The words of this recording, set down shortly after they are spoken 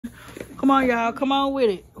Come on, y'all. Come on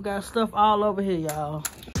with it. We got stuff all over here, y'all.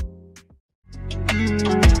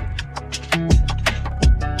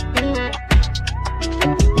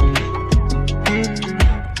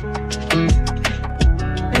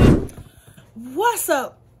 What's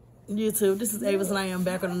up, YouTube? This is Avis and I am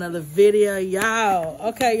back with another video, y'all.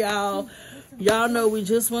 Okay, y'all. Y'all know we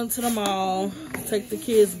just went to the mall, take the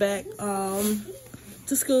kids back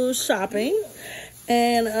to school shopping.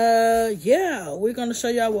 And yeah, we're gonna show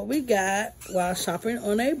y'all what we got while shopping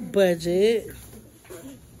on a budget.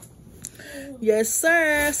 Yes,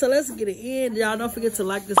 sir. So let's get it in. Y'all don't forget to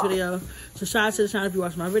like this video, subscribe to the channel if you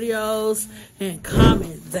watch my videos, and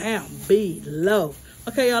comment down below.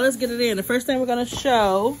 Okay, y'all, let's get it in. The first thing we're gonna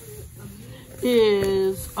show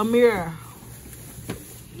is Ameer.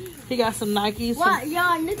 He got some Nikes. What,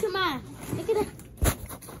 y'all? Look at mine. Look at that.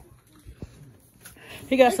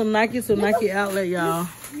 He got some Nikes from Nike Outlet, y'all.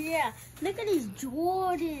 Yeah, look at these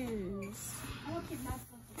Jordans.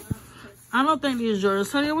 I don't think these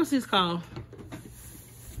Jordans. Honey, what's these called?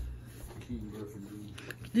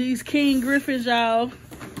 These King Griffins, y'all.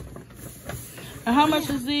 And how much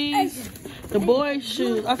is these? The boys'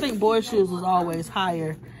 shoes. I think boys' shoes was always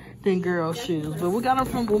higher than girls' shoes. But we got them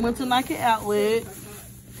from, we went to Nike Outlet,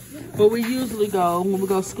 where we usually go when we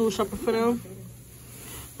go school shopping for them.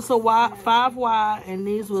 So 5 wide, and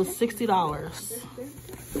these was $60.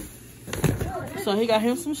 So he got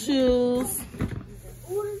him some shoes.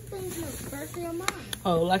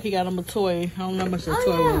 Oh, like he got him a toy. I don't know how much that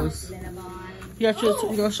toy was. You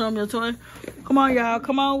gonna show him your toy? Come on, y'all.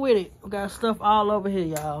 Come on with it. We got stuff all over here,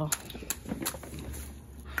 y'all.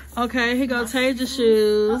 Okay, here go Taisha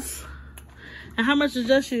shoes. And how much is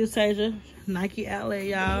your shoes, Taisha? Nike Outlet,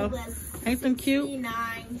 y'all. Ain't them cute? $70.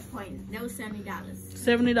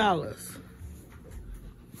 $70.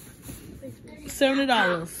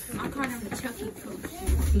 $70. I call them the Chucky toe.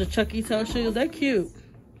 The Chucky toe shoes, they're cute.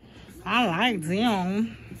 I like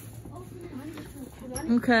them.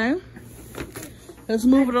 Okay. Let's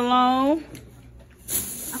move it along.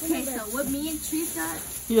 Okay, so what me and Trice got?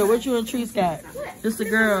 Yeah, what you and Trice got? Just the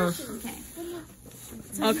girls.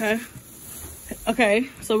 Okay. Okay,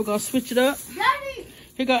 so we're gonna switch it up. Daddy!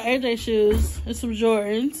 Here got AJ shoes. It's some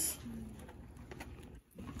Jordans.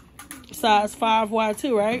 Size 5 wide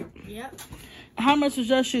too, right? Yep. How much is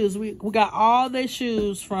your shoes? We got all their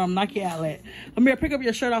shoes from Nike Outlet. Ameer, pick up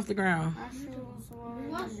your shirt off the ground.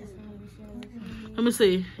 Let me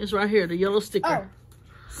see. It's right here, the yellow sticker. Oh,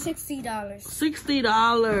 $60.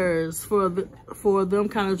 $60 for them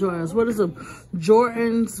kind of Jordans. What is them?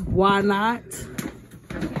 Jordans? Why not?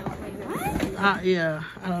 Yeah,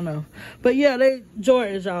 I don't know. But yeah, they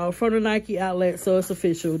Jordans, y'all, from the Nike Outlet, so it's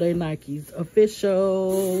official. They Nikes.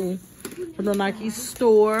 Official from the Nike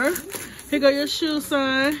store. Here go your shoes,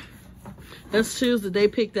 son. That's shoes that they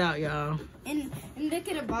picked out, y'all. And look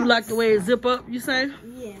at the box. You like the way it zip up, you say?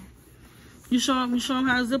 Yeah. You show him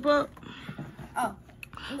how to zip up? Oh.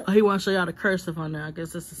 Oh, he want to show y'all the cursive on there. I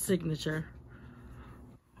guess that's a signature.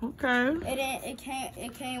 Okay. It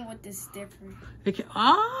came with the sticker.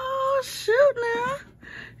 Oh, shoot now.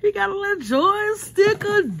 He got a little Jordan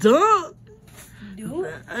sticker dunk.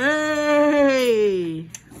 Dude. Hey.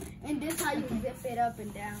 And this how you zip it up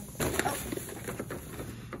and down. Oh.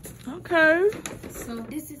 Okay. So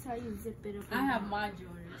this is how you zip it up and down. I have my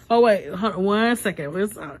Jordans. Oh, wait. Hold on, 1 second.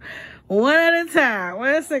 One at a time.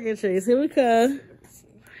 1 second, Chase. Here we come.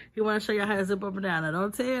 He want to show you how to zip up and down. Now,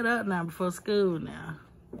 don't tear it up now before school now.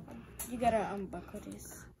 You gotta unbuckle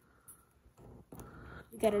this.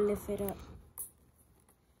 You gotta lift it up.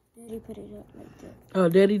 Daddy put it up like that. Oh,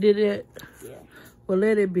 Daddy did it? Yeah. Well,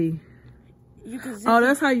 let it be. You can zip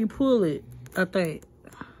that's how you pull it, I think.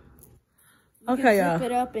 Okay, y'all. Zip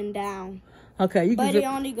it up and down. Okay, you can But it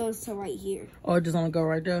only goes to right here. Or it just only go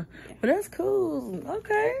right there. Yeah. But that's cool.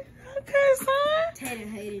 Okay. Okay, son. Tater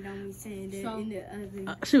hated on me saying that in the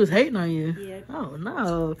other. She was hating on you? Yeah. Oh,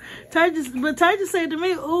 no. Taisha said to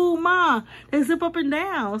me, ooh, Ma, they zip up and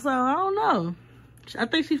down. So, I don't know. I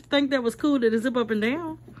think she think that was cool that they zip up and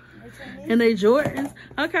down. And they Jordans.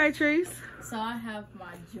 Okay, Trice. So, I have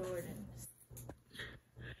my Jordans.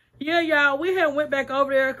 Yeah, y'all, we had went back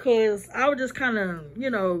over there because I was just kind of, you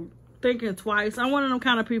know, thinking twice. I'm one of them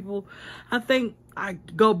kind of people, I think I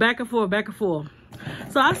go back and forth, back and forth.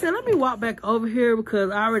 So I said, let me walk back over here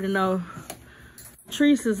because I already know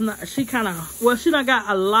Trice is not, she kind of, well, she done got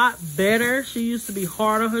a lot better. She used to be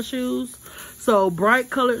hard on her shoes. So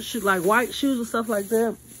bright colored shoes, like white shoes and stuff like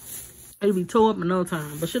that, it'd be tore up in no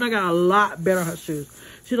time. But she done got a lot better on her shoes.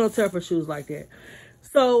 She don't tear up her shoes like that.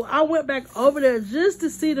 So I went back over there just to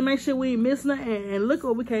see, to make sure we ain't missing it. And look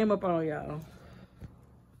what we came up on, y'all.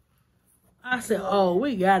 I said, oh,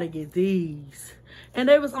 we gotta get these. And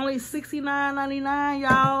they was only $69.99,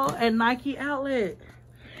 y'all, at Nike Outlet.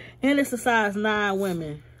 And it's a size 9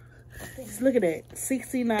 women. Just look at that.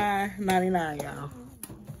 $69.99, y'all.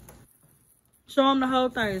 Show them the whole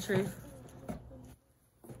thing, Trice.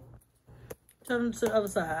 Show them to the other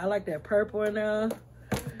side. I like that purple in there.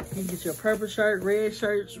 You can get your purple shirt, red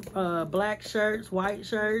shirts, black shirts, white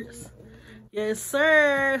shirts. Yes,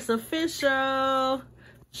 sir. It's official.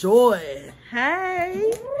 Joy.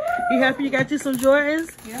 Hey. You happy you got you some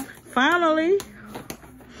Jordans? Yeah. Finally.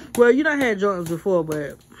 Well, you done had Jordans before,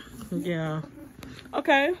 but yeah.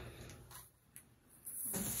 Okay.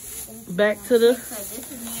 Back to the... So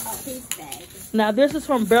this is me in a bag. Now, this is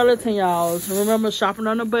from Burlington, y'all. So remember, shopping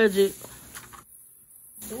on a budget.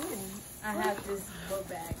 Ooh, I have this book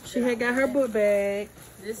bag. She had got her book bag.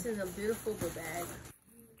 This is a beautiful book bag.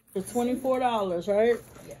 For $24, right?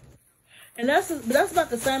 Yeah. And that's about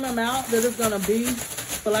the same amount that it's gonna be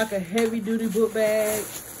for like a heavy duty book bag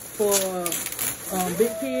for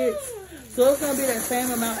big kids. So it's gonna be that same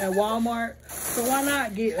amount at Walmart. So why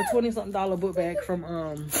not get a $20-something book bag from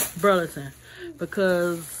Burlington?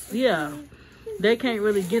 Because yeah, they can't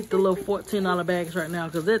really get the little $14 bags right now.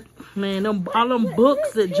 Cause that man, all them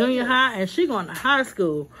books at junior high, and she going to high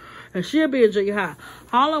school. And she'll be in junior high.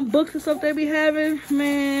 All them books and stuff they be having,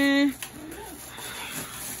 man.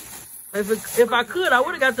 If I could, I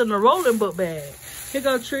would have got them the rolling book bag. Here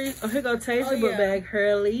go Trice. Oh, here go Taisha book bag.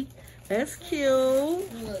 Hurley. That's cute.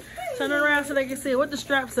 Look. Turn it around so they can see. What the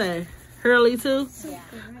strap say? Hurley too? Yeah.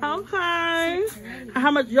 Okay.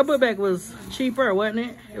 How much? Your book bag was cheaper, wasn't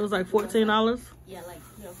it? It was like $14. Yeah, like,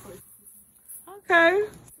 Okay.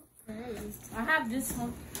 I have this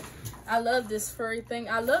one. I love this furry thing.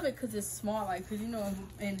 I love it because it's small. Like, because, you know,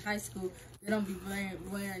 in high school, they don't be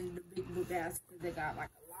wearing the big book bags because they got, like,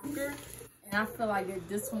 a locker. And I feel like that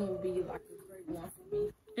this one will be, like, a great one for me.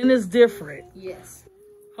 And it's different. Yes.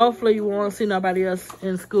 Hopefully you won't see nobody else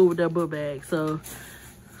in school with their book bag. So,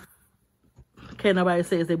 can't nobody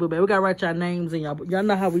say it's their book bag. We got to write y'all names in y'all. Y'all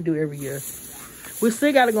know how we do every year. We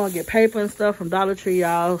still got to go and get paper and stuff from Dollar Tree,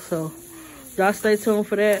 y'all. So, y'all stay tuned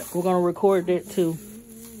for that. We're going to record that, too.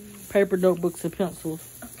 Paper, notebooks, and pencils.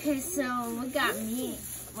 Okay, so we got me.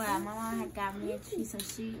 Well, my mom had got me a piece of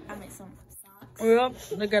sheet. I made some socks. Well,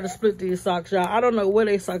 they got to split these socks, y'all. I don't know where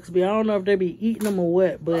they socks be. I don't know if they be eating them or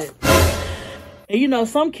what, but... And you know,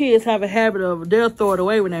 some kids have a habit of, they'll throw it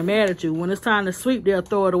away when they're mad at you. When it's time to sweep, they'll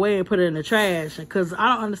throw it away and put it in the trash. Because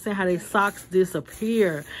I don't understand how their socks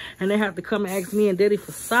disappear. And they have to come and ask me and Daddy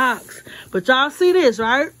for socks. But y'all see this,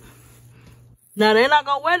 right? Now, they're not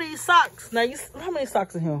going to wear these socks. Now, how many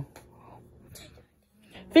socks in here?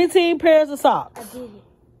 15 pairs of socks. I did it.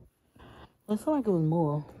 It sounded like it was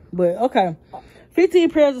more. But, okay. 15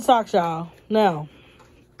 pairs of socks, y'all. Now,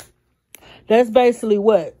 that's basically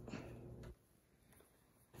what?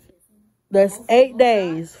 That's 8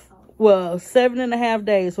 days. Well, 7.5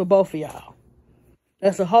 days for both of y'all.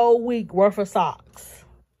 That's a whole week worth of socks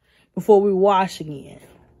before we wash again.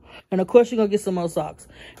 And, of course, you're going to get some more socks.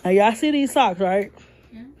 Now, y'all see these socks, right?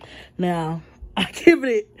 Yeah. Now, I give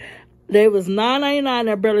it... They was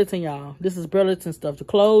 $9.99 at Burlington, y'all. This is Burlington stuff. The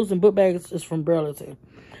clothes and book bags is from Burlington.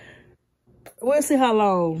 We'll see how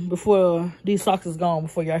long before these socks is gone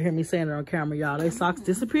before y'all hear me saying it on camera, y'all. They socks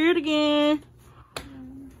disappeared again.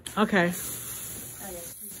 Okay.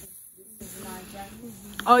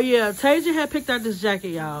 Oh, yeah. Taisha had picked out this jacket,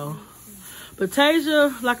 y'all. But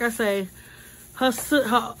Taisha, like I say, her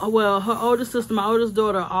older sister, my oldest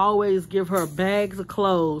daughter, always give her bags of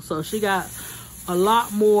clothes. So she got... a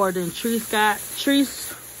lot more than Trice got.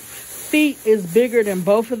 Trice's feet is bigger than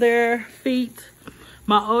both of their feet.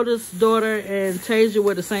 My oldest daughter and Taisha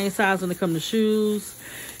were the same size when it comes to shoes.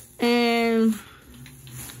 And,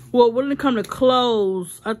 well, when it comes to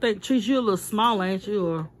clothes, I think, Trice, you're a little small, ain't you?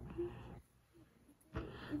 Or,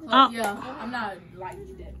 yeah, I'm not like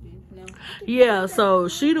that big, no. Yeah, so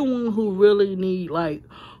she the one who really need, like,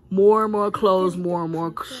 more and more clothes, more and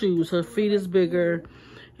more shoes. Her feet is bigger.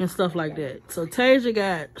 And stuff like that. So Taisha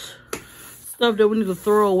got stuff that we need to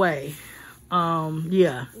throw away.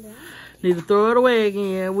 Yeah. Need to throw it away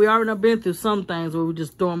again. We already been through some things where we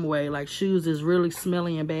just throw them away. Like shoes is really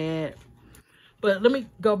smelly and bad. But let me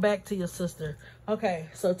go back to your sister. Okay,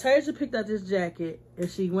 so Taisha picked out this jacket and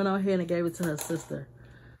she went on ahead and gave it to her sister.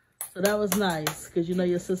 So that was nice because you know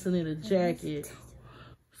your sister needed a jacket.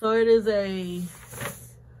 So it is a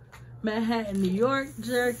Manhattan, New York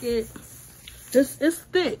jacket. It's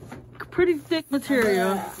thick, pretty thick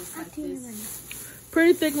material.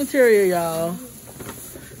 Pretty thick material, y'all.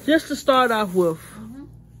 Just to start off with.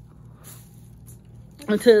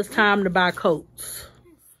 Until it's time to buy coats.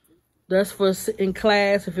 That's for in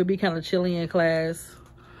class, if it be kind of chilly in class.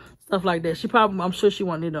 Stuff like that. I'm sure she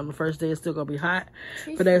won't need it on the first day. It's still going to be hot.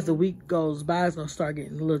 But as the week goes by, it's going to start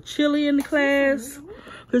getting a little chilly in the class.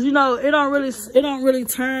 Because, you know, it don't really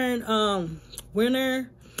turn winter.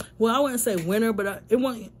 Well, I wouldn't say winter, but it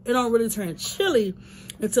don't really turn chilly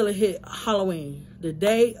until it hit Halloween. The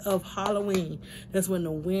day of Halloween. That's when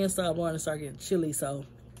the wind starts blowing and start getting chilly. So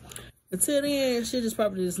until then, she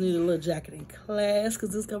probably just need a little jacket in class because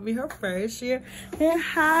this is going to be her first year in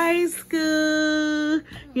high school.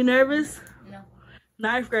 You nervous? No.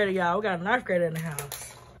 Ninth grader, y'all. We got a ninth grader in the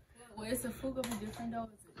house. Well, is the food going to be different, though?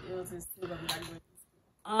 Is it still going to be like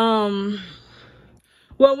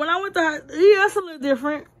well, when I went to yeah, it's a little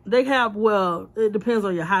different. They have, well, it depends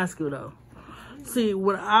on your high school, though. See,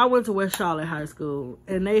 when I went to West Charlotte High School,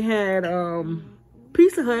 and they had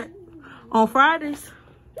Pizza Hut on Fridays.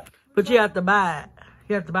 But you have to buy it.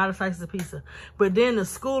 You have to buy the slices of pizza. But then the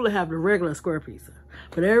school will have the regular square pizza.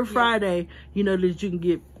 But every Friday, you know that you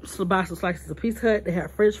can buy some slices of Pizza Hut. They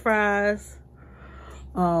have French fries.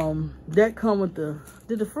 That come with I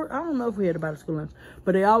don't know if we had to buy the school lunch.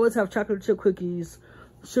 But they always have chocolate chip cookies,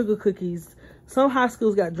 sugar cookies. Some high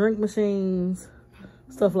schools got drink machines,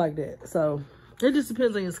 stuff like that. So it just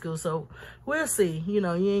depends on your school. So we'll see. You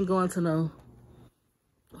know, you ain't going to no...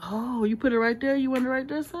 Oh, you put it right there? You want it right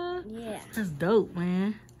there, son? Yeah. That's dope,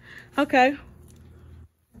 man. Okay.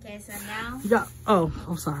 Okay, so now... Yeah. Oh,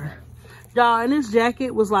 I'm sorry. Y'all, and this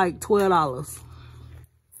jacket was like $12.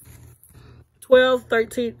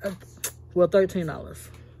 $13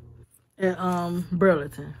 at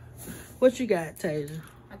Burlington. What you got, Taisha?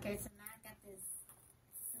 Okay, so now I got this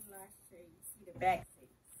similar shirt. You see the back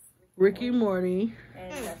Ricky and Morty.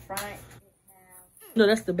 And the front, no,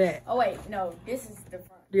 that's the back. Oh wait, no, this is the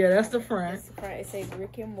front. Yeah, that's the front. That's the front. It says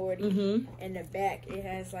Rick and Morty. And the back, it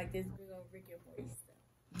has like this big old Rick and Morty stuff.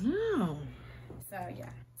 Oh. So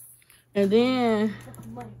yeah. And then,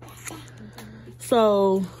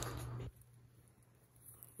 so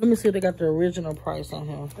let me see if they got the original price on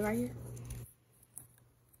here. Right here.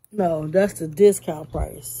 No, that's the discount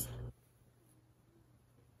price.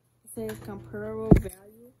 It says comparable value.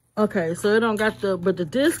 Okay, so it don't got but the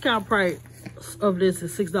discount price of this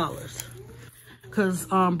is $6. Cause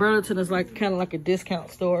Burlington is like kind of like a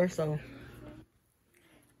discount store, so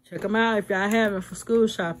check them out if y'all haven't for school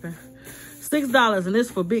shopping. $6, and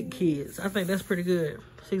it's for big kids. I think that's pretty good.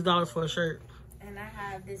 $6 for a shirt. And I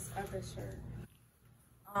have this other shirt.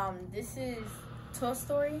 This is Toy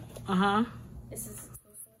Story. This is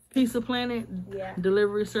Pizza Planet. Yeah.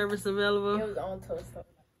 Delivery service available. It was on Toy Story.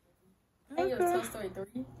 I think it was Toy Story 3.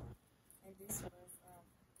 And this was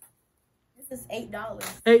this is $8.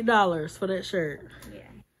 $8 for that shirt. Yeah.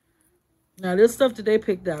 Now this stuff that they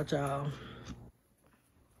picked out, y'all.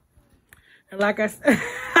 And like I said,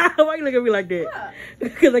 why you look at me like that?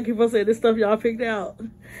 Because I keep on saying this stuff y'all picked out.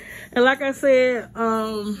 And like I said,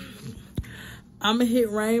 I'm gonna hit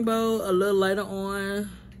Rainbow a little later on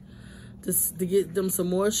to get them some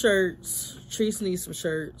more shirts. Trice needs some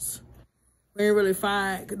shirts. We ain't really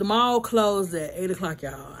fine. The mall closed at 8 o'clock,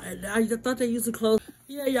 y'all. I thought they used to close.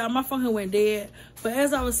 Yeah, y'all, my phone here went dead. But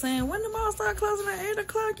as I was saying, when the mall started closing at 8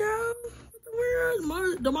 o'clock, y'all? What the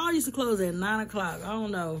world? The mall used to close at 9 o'clock. I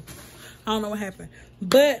don't know what happened.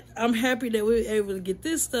 But I'm happy that we were able to get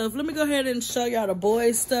this stuff. Let me go ahead and show y'all the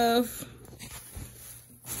boys' stuff.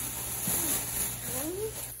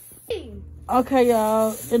 Okay,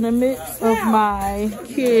 y'all. In the midst of my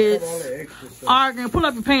kids arguing, pull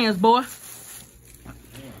up your pants, boy.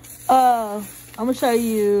 I'm gonna show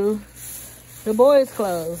you the boys'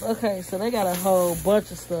 clothes. Okay, so they got a whole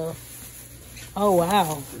bunch of stuff. Oh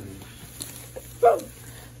wow.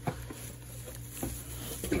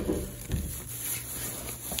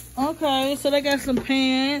 Okay, so they got some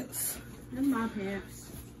pants. They're my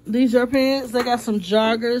pants. These your pants. They got some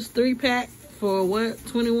joggers, 3-pack for what?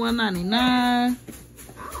 $21.99.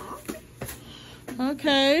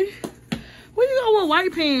 Okay. Where you going with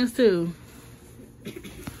white pants to?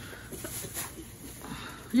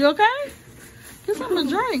 You okay? Get something to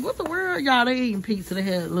drink. What the world? Y'all, they eating pizza. They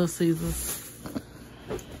had Little Caesars.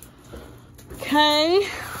 Okay.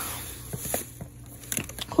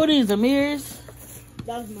 What are these, Ameers?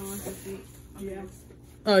 That's mine. Yeah.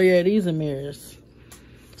 Oh, yeah, these are mirrors.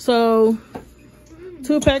 So,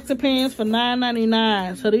 2 packs of pants for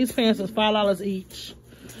 $9.99. So, these pants is $5 each.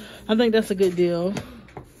 I think that's a good deal.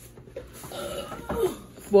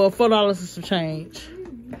 Well, $4 is some change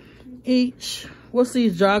each. What's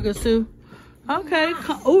these joggers too? Okay.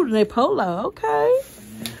 Oh, they polo. Okay.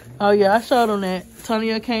 Oh yeah, I showed them that.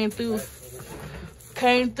 Tonya came through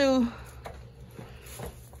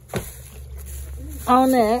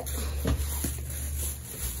on that.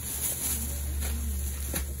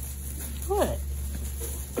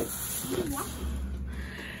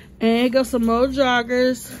 And it got some more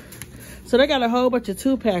joggers. So they got a whole bunch of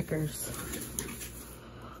 2-packers.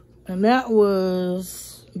 And that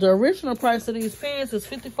was, the original price of these pants is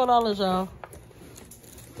 $54, y'all.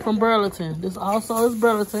 From Burlington. This also is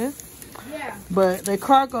Burlington. Yeah. But they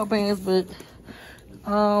cargo pants, but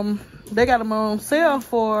they got them on sale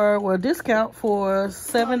for, well, discount for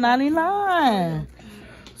 $7.99.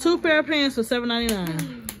 2 pair of pants for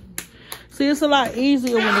 $7.99. See, it's a lot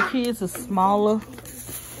easier when the kids are smaller.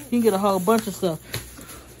 You can get a whole bunch of stuff.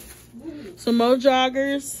 Some more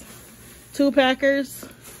joggers, 2-packers,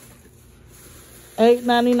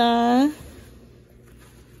 $8.99.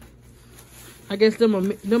 I guess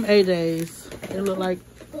them AJs. They look like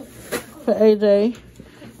for AJ.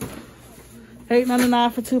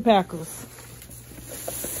 $8.99 for 2-packers.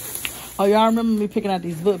 Oh, y'all remember me picking out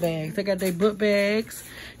these book bags? They got their book bags.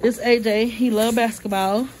 This AJ, he love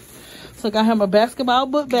basketball. So I got him a basketball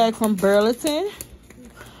book bag from Burlington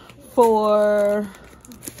for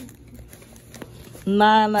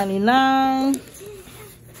 $9.99.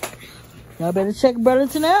 Y'all better check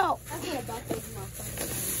Burlington out.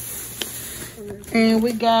 And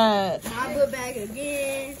we got my book bag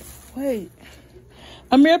again. Wait,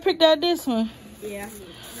 Ameer picked out this one. Yeah.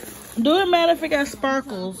 Do it matter if it got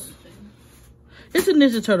sparkles? It's a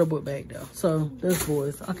Ninja Turtle book bag though, so that's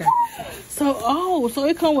boys. Okay. So so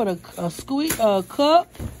it come with a cup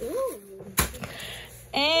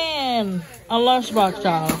and a lunchbox,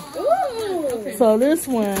 y'all. So this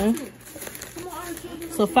one,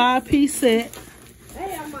 it's a 5-piece set,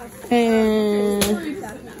 and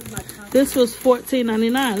this was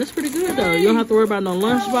 $14.99. That's pretty good though. You don't have to worry about no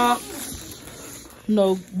lunchbox,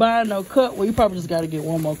 no buying no cup. Well, you probably just got to get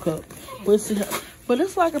one more cup. We'll see. But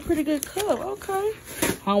it's like a pretty good cup. Okay.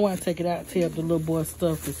 I don't want to take it out and tear up the little boy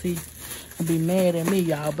stuff because he will be mad at me,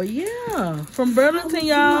 y'all. But yeah, from Burlington,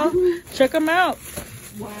 y'all. Check them out.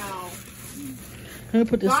 Wow. Let me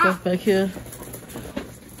put this stuff back here.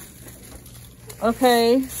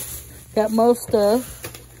 Okay. Got more stuff.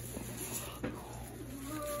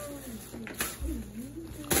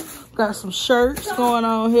 Got some shirts going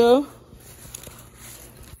on here.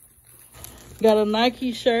 Got a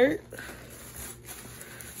Nike shirt.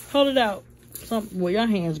 Hold it out. Well, your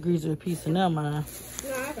hands greasy a piece of now, mine.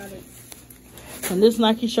 No, I got it. And this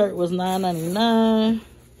Nike shirt was $9.99.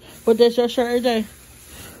 But that's your shirt, AJ?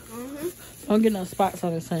 Don't get no spots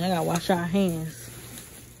on this thing. I gotta wash our hands.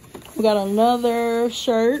 We got another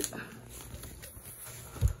shirt.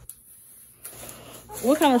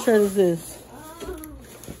 What kind of shirt is this?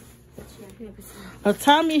 A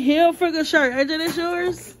Tommy Hilfiger shirt. AJ, that's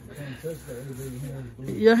yours?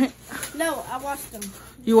 Your hand? No, I washed them.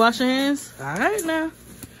 You wash your hands? All right now.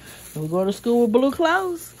 We go to school with blue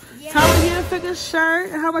clothes. Yeah. Tommy Hilfiger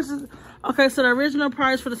shirt. How much is? Okay, so the original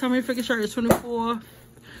price for the Tommy Hilfiger shirt is $24.50.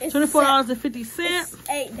 It's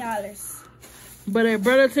 $8. But at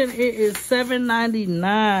Burlington, it is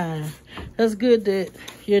 $7.99. That's good that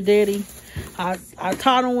your daddy. I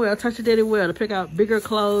taught him well. I taught your daddy well to pick out bigger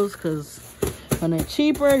clothes because when they're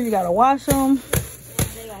cheaper, you gotta wash them.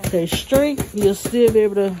 They're straight. You'll still be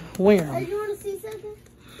able to wear them. You want to see something?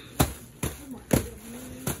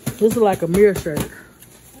 This is like a mirror shirt.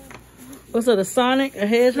 What's it, a Sonic? A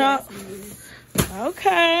Hedgehog?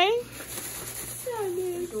 Okay.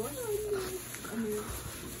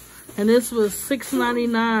 And this was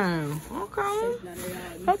 $6.99. Okay.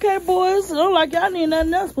 Okay, boys. Don't like y'all need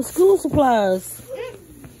nothing else but school supplies.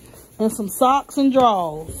 And some socks and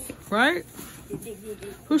drawers. Right?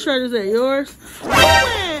 Whose shirt is that? Yours?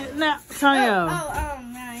 Oh, now, Tanya.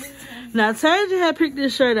 Now, Taisha had picked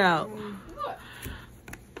this shirt out.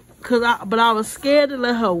 But I was scared to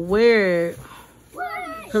let her wear it.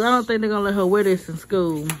 Because I don't think they're going to let her wear this in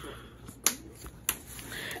school.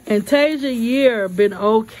 And Taisha's year been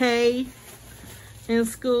okay in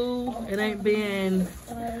school. It ain't been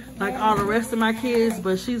like all the rest of my kids.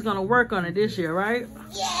 But she's going to work on it this year, right?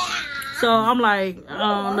 Yeah. So I'm like, I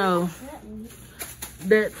don't know.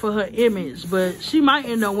 That for her image, but she might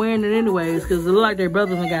end up wearing it anyways because it look like their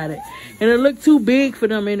brothers got it, and it looked too big for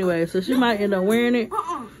them anyway, so she might end up wearing it.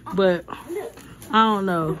 But I don't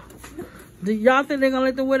know. Do y'all think they're gonna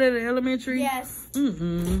let them wear it at elementary? Yes.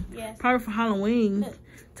 Yes. Probably for Halloween.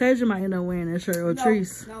 Taisha might end up wearing that shirt or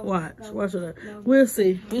Trice. Watch it. We'll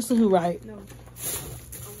see. We'll see who right.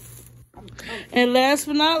 And last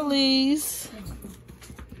but not least.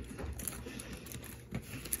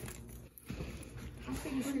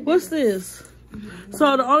 What's this?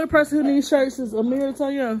 So the only person who needs shirts is Ameer,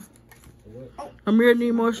 Tanya. Ameer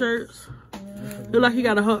need more shirts. Look like he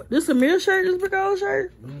got a this Ameer shirt, this big old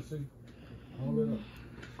shirt.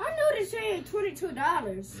 I know they're saying $22.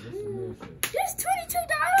 Just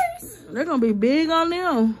 $22? They're gonna be big on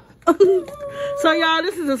them. So y'all,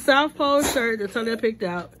 this is a South Pole shirt that Talia picked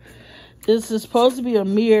out. This is supposed to be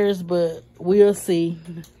Ameer's, but we'll see.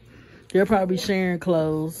 They'll probably be sharing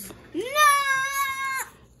clothes. No!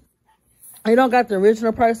 They don't got the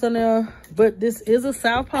original price on there, but this is a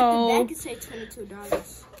South Pole. That could say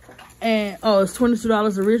 $22. And oh, it's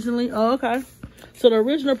 $22 originally. Oh, okay. So the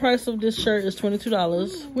original price of this shirt is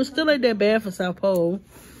 $22, which still ain't that bad for South Pole.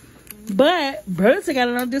 But Burlington got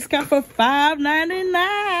it on discount for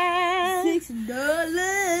 $5.99.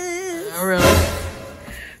 $6. Oh, really?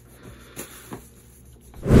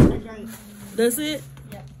 That's it?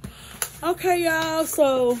 Yep. Okay, y'all.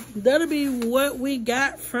 So that'll be what we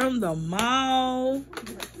got from the mall.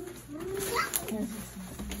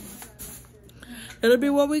 That'll be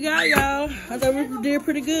what we got, y'all. I thought we did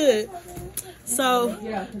pretty good. So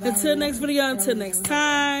until next video, until next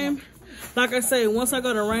time. Like I say, once I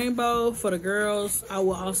go to Rainbow for the girls, I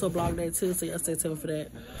will also vlog that too. So y'all stay tuned for that.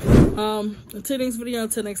 Until next video,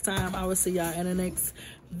 until next time, I will see y'all in the next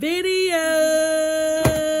video.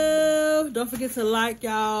 Don't forget to like,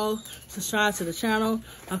 y'all. Subscribe to the channel.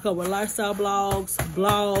 I cover lifestyle blogs,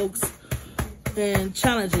 and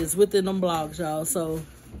challenges within them blogs, y'all. So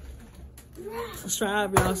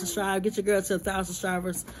subscribe, y'all. Subscribe. Get your girl to 1,000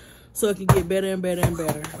 subscribers so it can get better and better and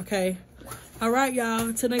better. Okay. All right, y'all.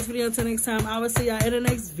 Until next video, until next time, I will see y'all in the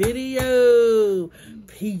next video.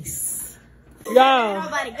 Peace. Y'all,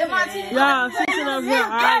 she's sitting up here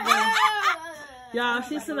arguing. Y'all,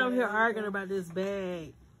 she's sitting up here arguing about this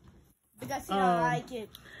bag. Because she don't like it.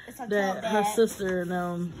 It's a that her sister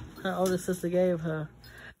and her older sister gave her.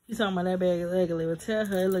 She's talking about that bag is ugly. But tell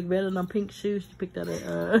her it look better than them pink shoes she picked out at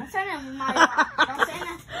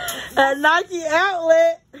at Nike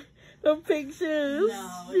Outlet. Them pink shoes.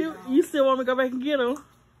 No, you still want me to go back and get them?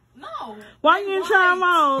 No. Why you didn't try them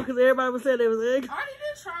on? Because everybody would say they was ugly. I already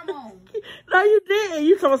did try them on. No, you didn't.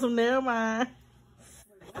 You told some never mind.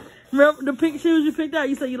 Remember the pink shoes you picked out?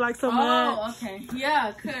 You said you liked so much. Oh, okay.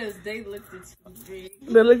 Yeah, because they looked too big.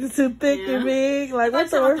 They looked too thick and big. Like, what's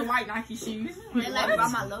the white Nike shoes? They like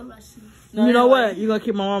my Lola shoes. No, you know what? You're going to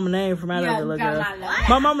keep my mama's name from out of it. Look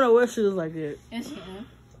my mama don't wear shoes like that. Yes,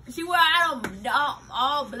 she wear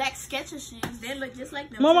all black Skechers shoes. They look just like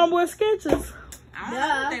them. My mama wears Skechers.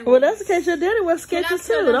 Yeah. Well, that's the case. Your daddy wears Skechers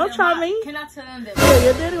too. Don't try me. Can I tell them that? Yeah,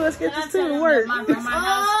 your daddy wears Skechers too to work. Oh, Taylor.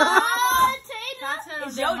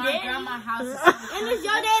 It's your daddy. And it's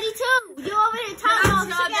your daddy too. You over here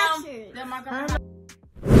talking about Skechers. That my grandma.